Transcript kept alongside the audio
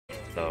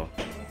So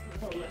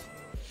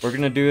we're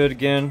gonna do it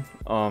again.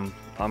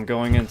 I'm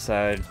going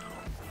inside.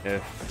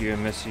 If you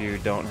and Miss You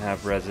don't have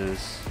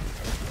reses,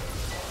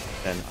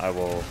 then I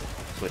will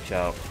switch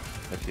out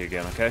with you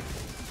again, okay?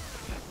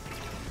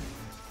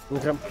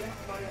 Okay.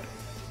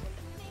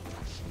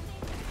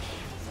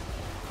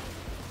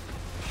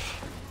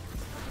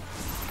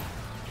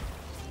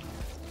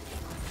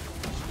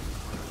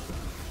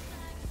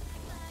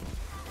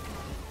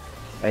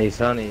 Hey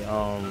Sonny,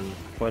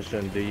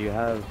 question, do you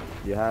have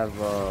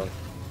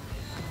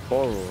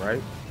coral,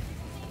 right?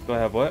 Do I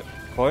have what?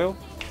 Coil?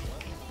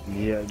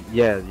 Yeah,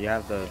 you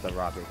have the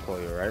rocket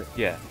coil, right?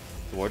 Yeah.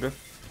 The water?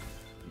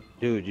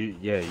 Dude, you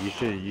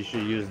should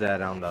use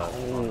that on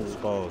the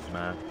skulls,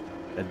 man.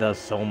 It does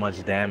so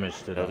much damage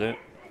to them. Does it?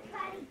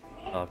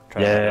 I'll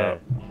try that Yeah,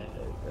 out.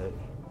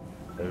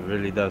 it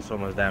really does so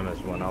much damage.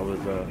 When I was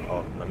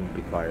oh, let me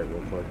be quiet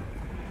real quick.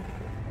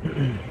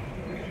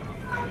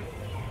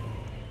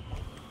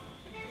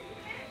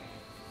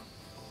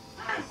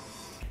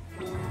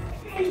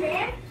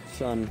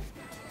 Sun.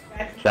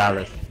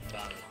 Chalice.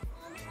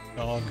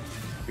 Dog.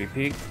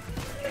 Repeat.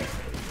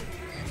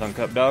 Sun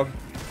Cup Dog.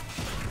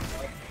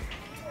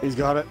 He's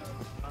got it.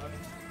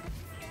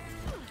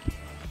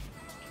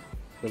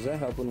 Does that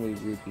help when we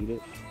repeat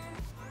it?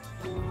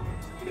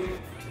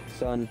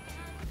 Sun.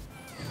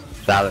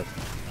 Chalice.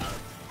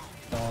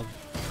 Dog.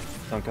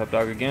 Sun Cup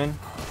Dog again.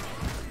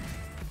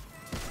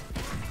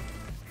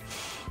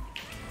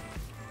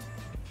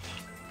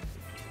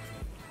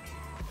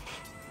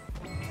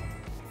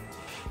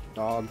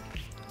 Dog.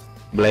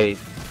 Blade.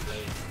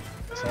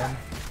 Sun.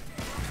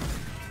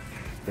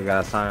 You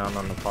got a Scion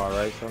on the far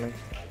right, Sonny?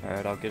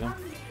 Alright, I'll get him.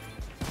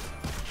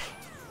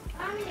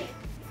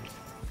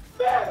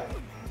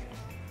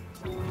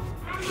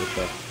 With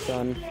the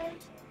Sun.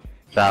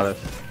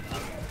 Chalice.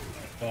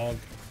 Dog.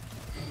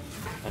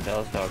 And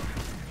Dallas Dog.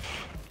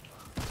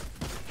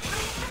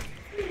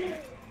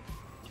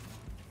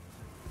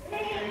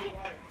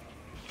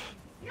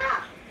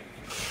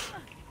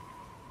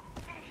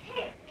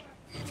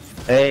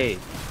 Hey,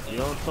 you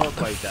don't talk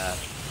like that.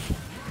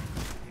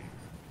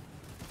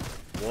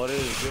 Water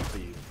is good for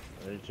you.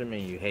 What do you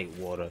mean you hate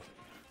water?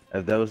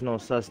 If there was no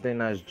such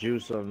thing as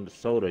juice or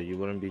soda, you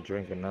wouldn't be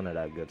drinking none of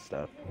that good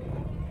stuff.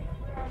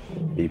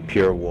 Be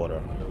pure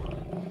water.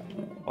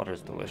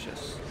 Water's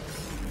delicious.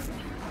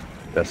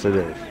 Yes, it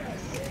is.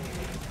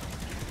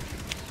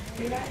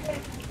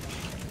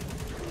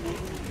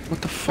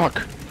 What the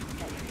fuck?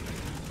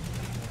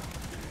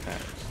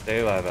 Alright, stay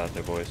alive out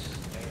there, boys.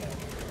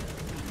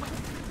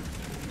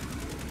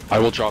 I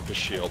will drop his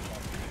shield.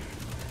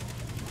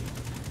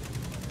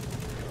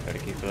 Try to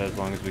keep it as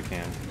long as we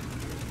can.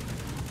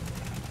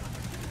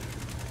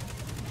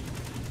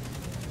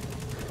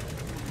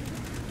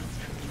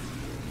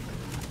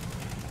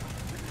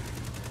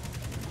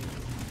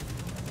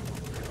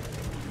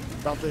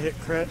 About to hit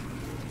crit.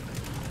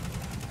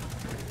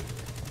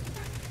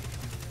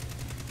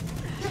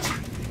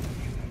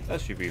 That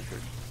should be for.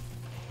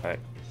 Alright,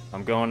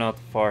 I'm going out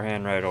the far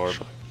hand right orb.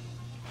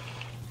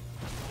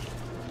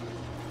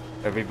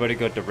 Everybody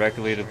go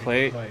directly to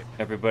plate. Right.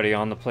 Everybody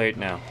on the plate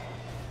now.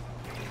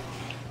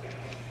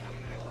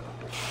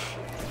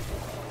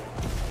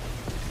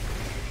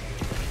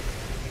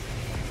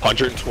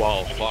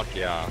 $112. Fuck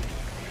yeah.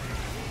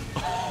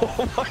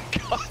 Oh my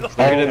god. Look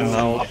at him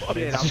melt. Look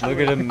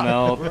at him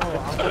melt. Bro,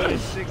 I'm doing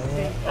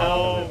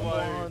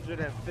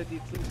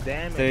 16,452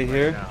 damage. Stay right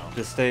here. now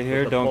Just stay with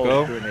here. the Don't pulse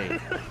go. grenade.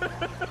 I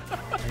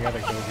gotta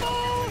go get the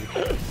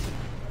blade.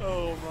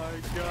 Oh my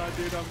god,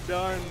 dude, I'm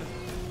done.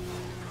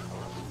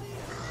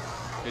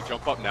 Hey,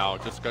 jump up now.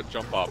 Just got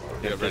jump up.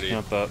 Yeah, Get just ready.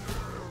 jump up.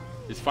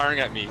 He's firing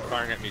at me.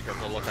 Firing at me.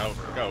 Careful. Look out.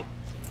 Go.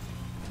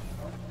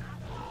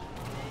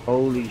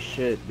 Holy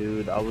shit,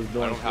 dude. I was I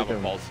doing don't have a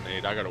freaking pulse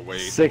nade. I gotta wait.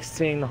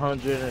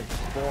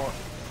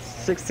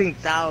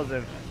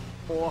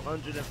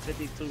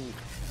 16,452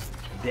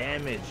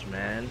 damage,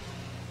 man.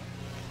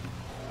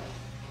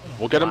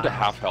 We'll get him to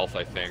half health,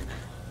 I think.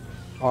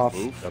 Off.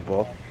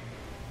 Simple.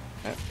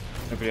 Okay.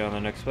 Everybody on the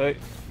next fight.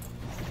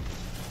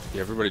 Yeah,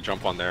 everybody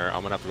jump on there.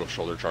 I'm gonna have to go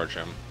shoulder charge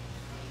him.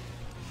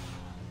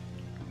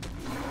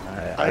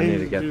 I need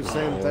to get do the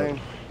same thing.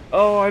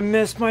 Oh, I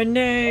missed my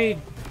nade.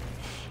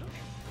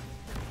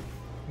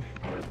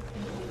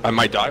 I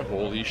might die.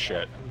 Holy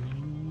shit.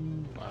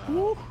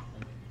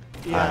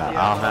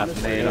 I'll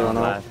have nade on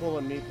last.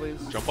 Pulling me, please.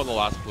 Jump on the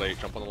last plate.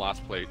 Jump on the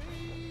last plate.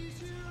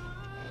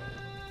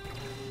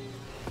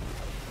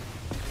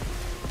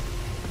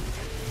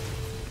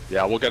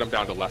 Yeah, we'll get him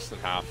down to less than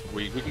half.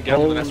 We can get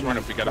him to the next run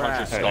if we get 100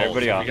 crap. skulls. Hey,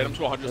 everybody If off. we get him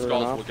to 100 Fair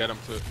skulls, enough. we'll get him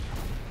to...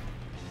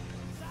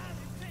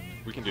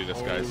 We can do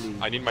this, guys. Holy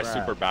I need my crap.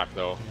 super back,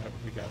 though. Yep,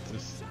 we got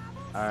this.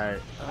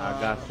 Alright, I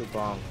got super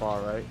on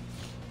far right.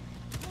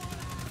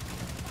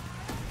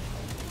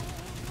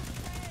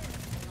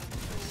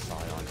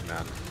 Scions,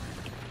 man.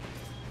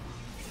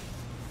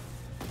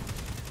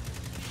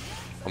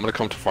 I'm gonna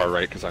come to far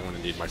right because I'm gonna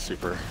need my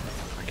super.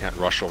 I can't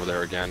rush over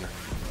there again.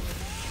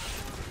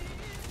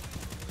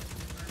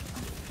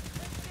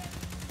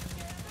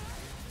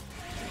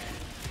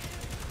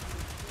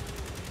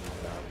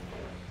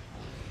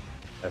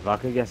 If I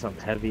could get some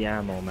heavy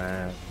ammo,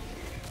 man.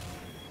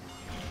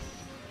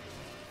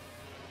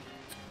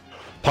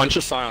 Punch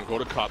a Scion, go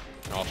to cup,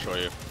 and I'll show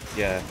you.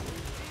 Yeah.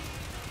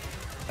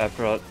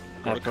 After all,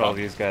 Go to after all cup.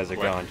 these guys are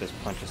Quick. gone, just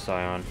punch a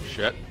Scion.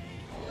 Shit.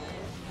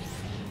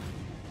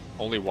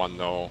 Only one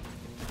though.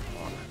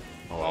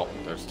 Oh well,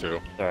 there's two.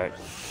 Alright,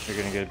 you're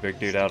gonna get a big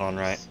dude out on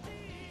right.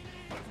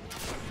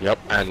 Yep,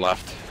 and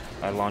left.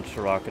 I launched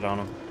a rocket on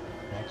him.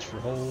 Watch for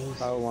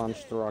holes. I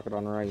launched the rocket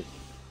on right.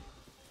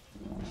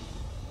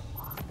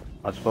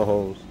 Watch for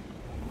holes.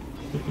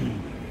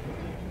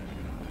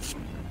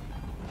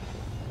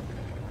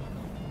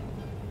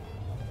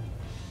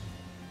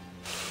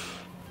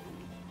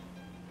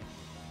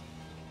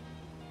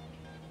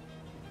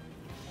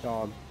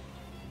 Dog.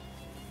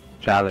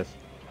 Chalice.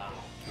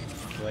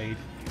 Blade.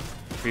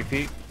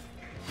 Repeat.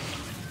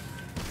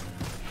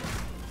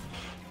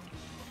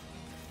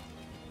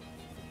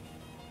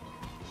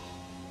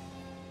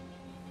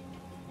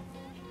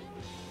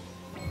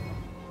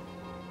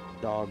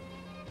 Dog.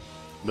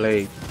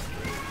 Blade.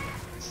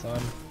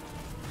 Sun.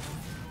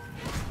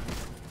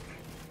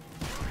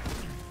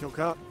 Kill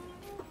cup.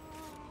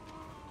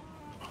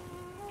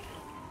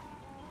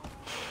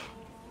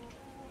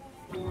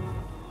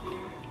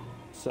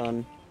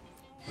 Sun.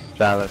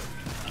 Chalice.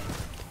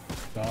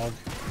 Dog.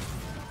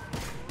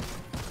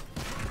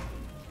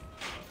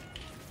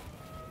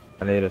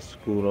 I need to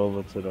scoot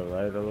over to the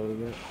right a little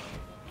bit.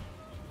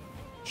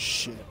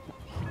 Shit.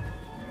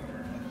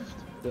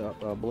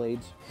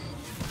 Blades.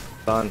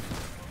 Sun.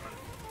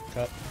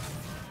 Cup.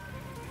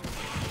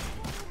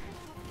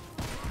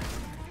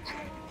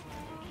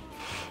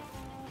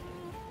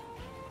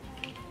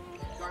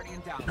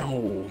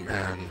 No,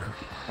 man.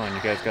 Come on,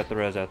 you guys got the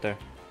res out there.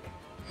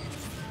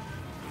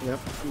 Yep,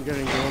 I'm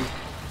getting going.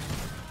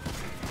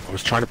 I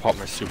was trying to pop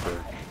my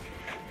super.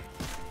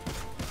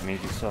 That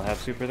means you still have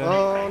super there?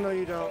 Oh, no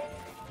you don't.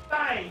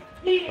 Play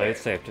it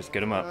safe, just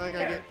get him up. I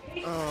gotta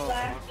get...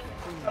 Oh,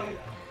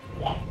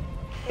 fuck.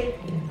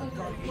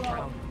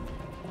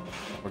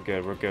 We're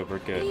good, we're good, we're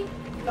good.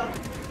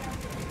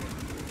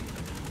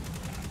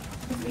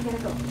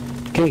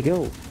 Okay,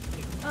 go.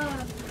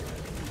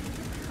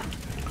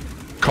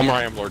 Come where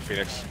I am, Lord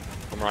Phoenix.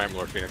 Come where I am,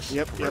 Lord Phoenix.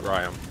 Yep, Come yep. where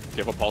I am. Do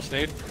you have a pulse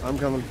nade? I'm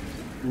coming.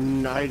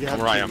 I have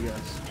where I to, am.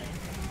 yes.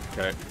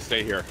 Okay,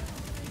 stay here.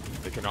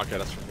 They cannot get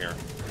us from here.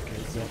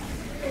 Okay, so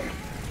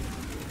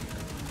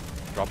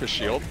Drop his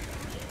shield.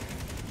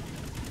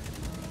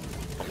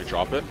 Let me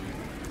drop it.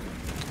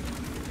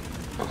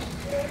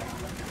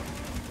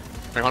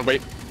 Hang on,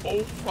 wait. Oh,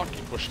 fuck,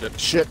 he pushed it.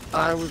 Shit,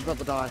 I was about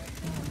to die.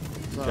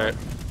 Sorry. Okay.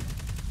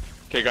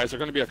 Okay, guys, there are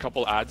going to be a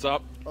couple ads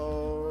up.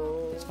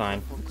 Oh. It's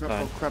fine, Oh it's crap,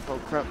 fine. oh crap, oh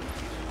crap.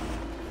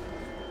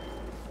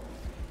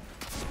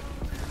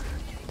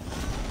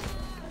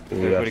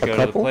 Everybody go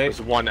to the plate.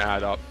 There's one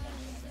ad up.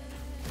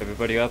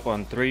 Everybody up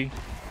on 3,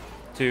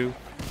 2,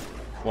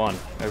 1.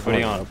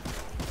 Everybody on.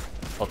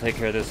 I'll take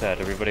care of this ad.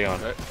 Everybody on.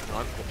 Okay, hang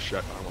on. Oh,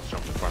 shit, I almost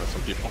jumped in front of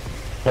some people.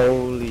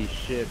 Holy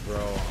shit, bro.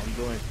 I'm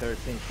doing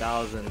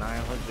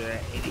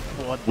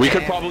 13,984. We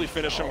could probably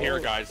finish him here,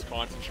 guys.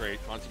 Concentrate,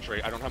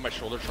 concentrate. I don't have my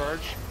shoulder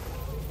charge.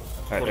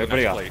 Alright, Go to the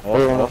everybody next up.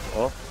 plate.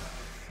 Oh.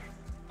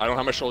 I don't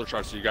have my shoulder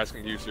charge, so you guys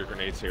can use your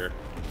grenades here.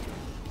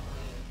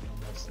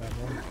 that's that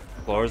one.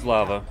 Floor is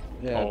lava.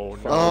 Yeah. Oh,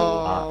 no.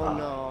 Oh,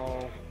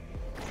 no.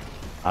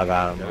 I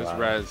got him. I There's got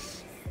him.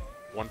 res.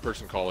 One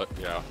person call it,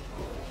 yeah.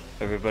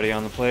 Everybody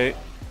on the plate.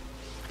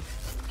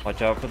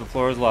 Watch out for the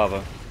floor is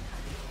lava.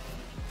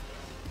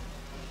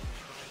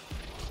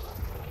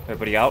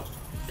 Everybody out.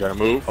 Gotta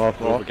move. Off,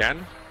 Move off.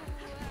 again.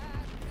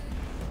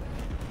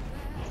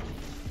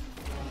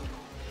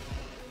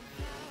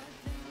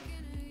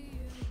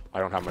 I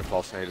don't have my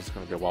pulse nade. It's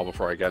gonna be a while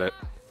before I get it.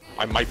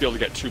 I might be able to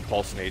get 2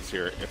 pulse nades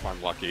here if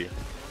I'm lucky.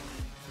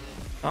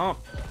 Oh,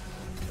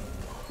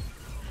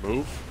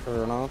 Move.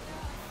 Turn off.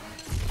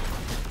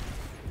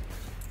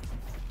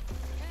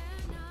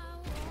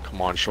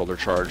 Come on, shoulder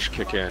charge.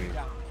 Kick in.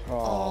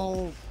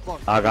 Oh,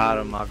 fuck. I got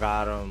him. I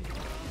got him.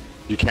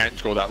 You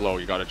can't go that low.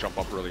 You gotta jump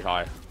up really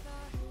high.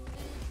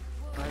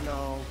 I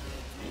know.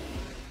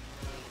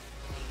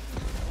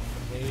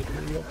 Nade,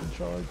 reopen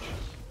charge.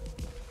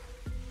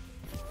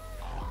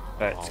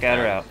 alright,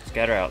 scatter man. out,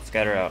 scatter out,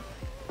 scatter out.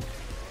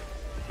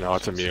 No,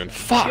 it's immune.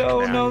 Fuck,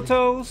 Yo, man. no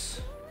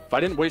toes! If I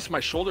didn't waste my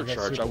shoulder I got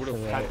charge, I super would have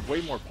for had that.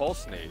 way more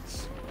pulse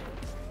nades.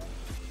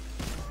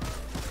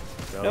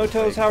 No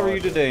toes, how are you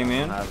today,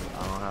 man? I don't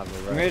have the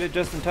You rest. made it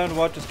just in time to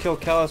watch us kill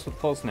Calus with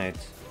pulse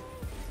nades.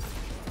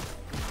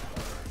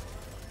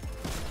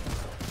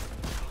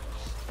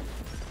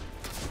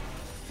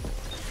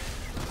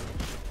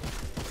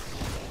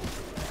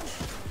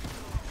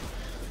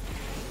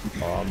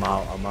 Oh, I'm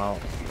out. I'm out.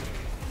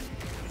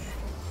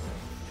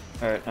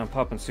 Alright, I'm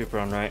popping super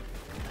on right.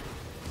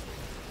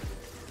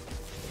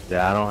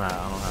 Yeah, I don't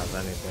have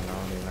anything. I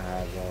don't even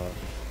have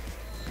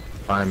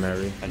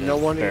primary. I No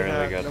just one even barely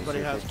has, got the nobody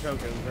super. has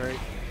tokens, right?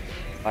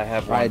 I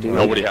have I one. do. token.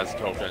 Nobody has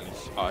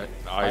tokens. I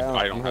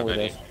don't have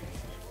any.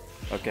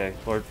 Okay,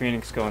 Lord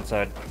Phoenix, go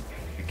inside.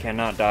 You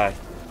cannot die.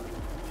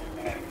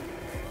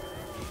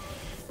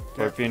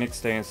 Lord Phoenix,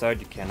 stay inside.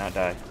 You cannot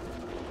die.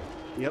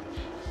 Yep.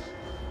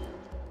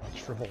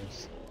 Watch for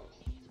holes.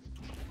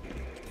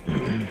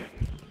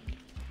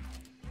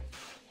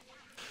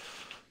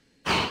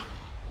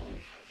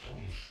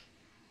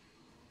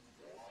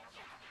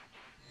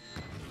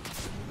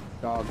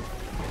 Dog.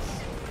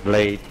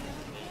 Blade.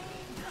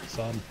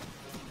 Sun.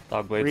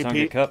 Dogblade, Sun, Repeat.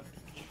 get cup.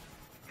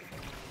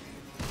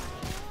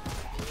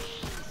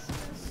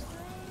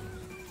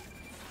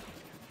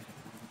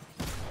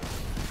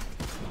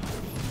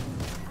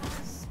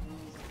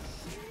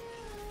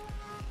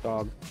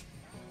 Dog.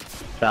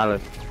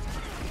 Chalice.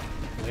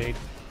 Blade.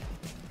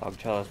 Dog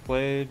Chalice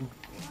Blade.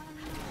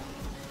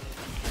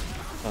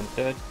 Sun's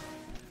dead.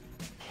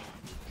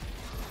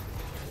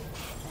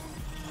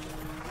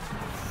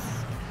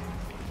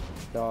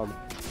 Dog.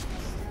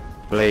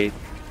 Blade.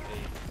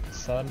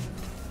 Sun.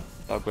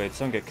 Dogblade,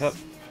 Sun, get cup.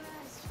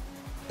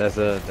 There's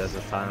a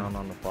Scion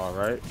on the far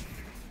right.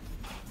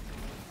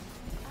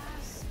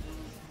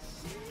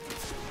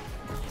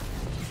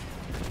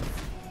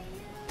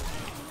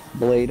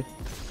 Blade.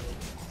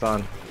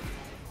 Sun.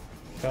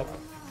 Cup.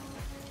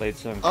 Blade,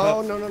 Sun, cup.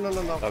 Oh, no, no, no,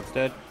 no, no. Dog's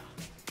dead.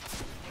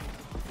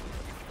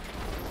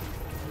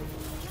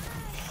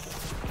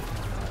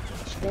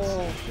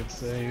 Oh. Good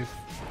save.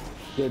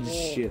 Good Oh.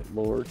 shit,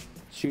 Lord.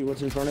 Shoot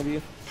what's in front of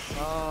you.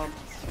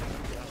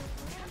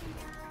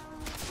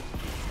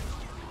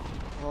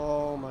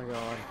 Oh my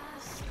god.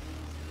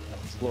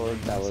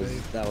 Lord, that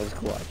Save. was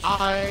clutch.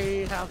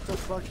 I have to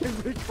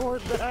fucking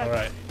record that.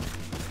 Alright.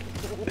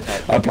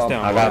 Focus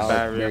down. I got Wow,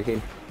 barrier.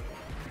 American.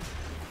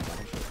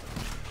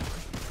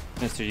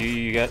 Mister,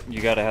 you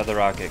gotta have the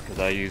rocket because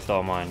I used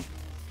all mine.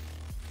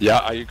 Yeah,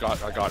 I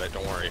got it.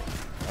 Don't worry.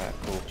 Alright,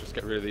 cool. Just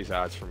get rid of these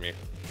ads for me.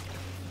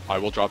 I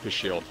will drop his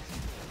shield.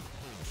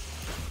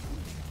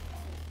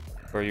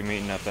 Where are you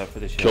meeting up at for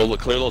the shield?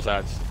 Clear those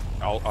ads.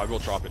 I will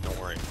drop it. Don't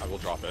worry. I will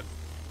drop it.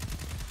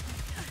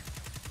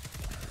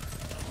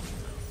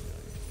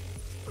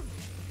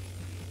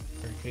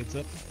 Barricades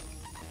up.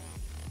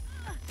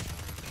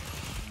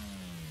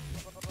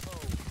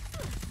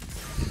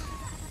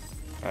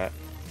 Alright.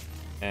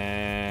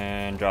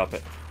 And drop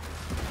it.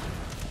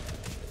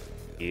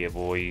 Yeah,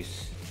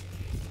 boys.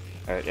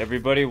 Alright,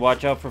 everybody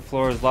watch out for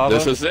Flora's lava.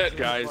 This is it,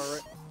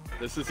 guys.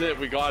 This is it.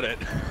 We got it.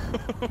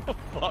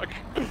 Fuck.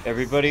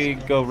 Everybody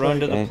go run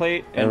to the Okay,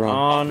 plate and everyone.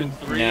 on In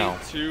 3, now.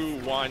 2,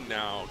 1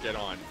 now. Get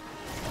on.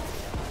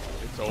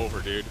 It's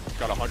over, dude.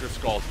 Got 100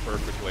 skulls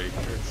perfectly.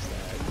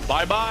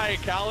 Bye-bye,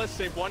 Calus.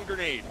 Save 1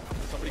 grenade.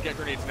 Somebody get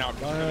grenades now.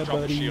 He's gonna Bye, drop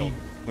the buddy. shield.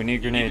 We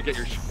need You need grenades. to get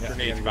your Yeah,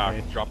 grenades get a back.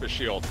 grenade. Drop his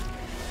shield.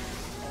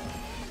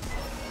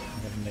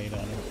 I got a nade on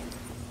him.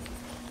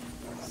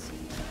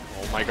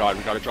 Oh my god,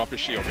 we gotta drop his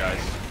shield, guys.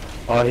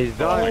 Oh, he's Oh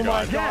done.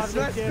 my god. Yes,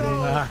 let's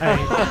go. Nice.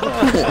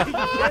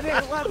 Get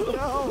it, let's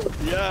go.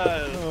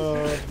 Yes!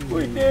 Oh,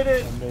 We did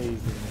it!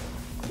 amazing.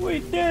 We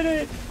did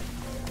it!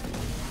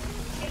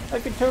 I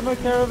can turn my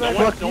No caravan.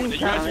 one, you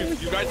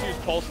guys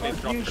used pulse nades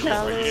to drop the shield,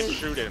 right? You didn't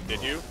shoot him,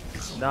 did you?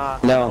 Nah.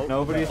 No,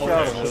 Nobody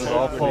shot him. It was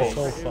all pulse.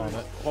 Pulse on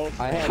it.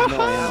 I had no That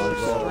ammo. was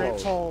so-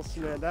 straight pulse,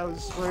 man. That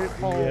was straight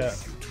pulse.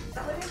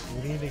 Yeah.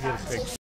 We need to get a picture.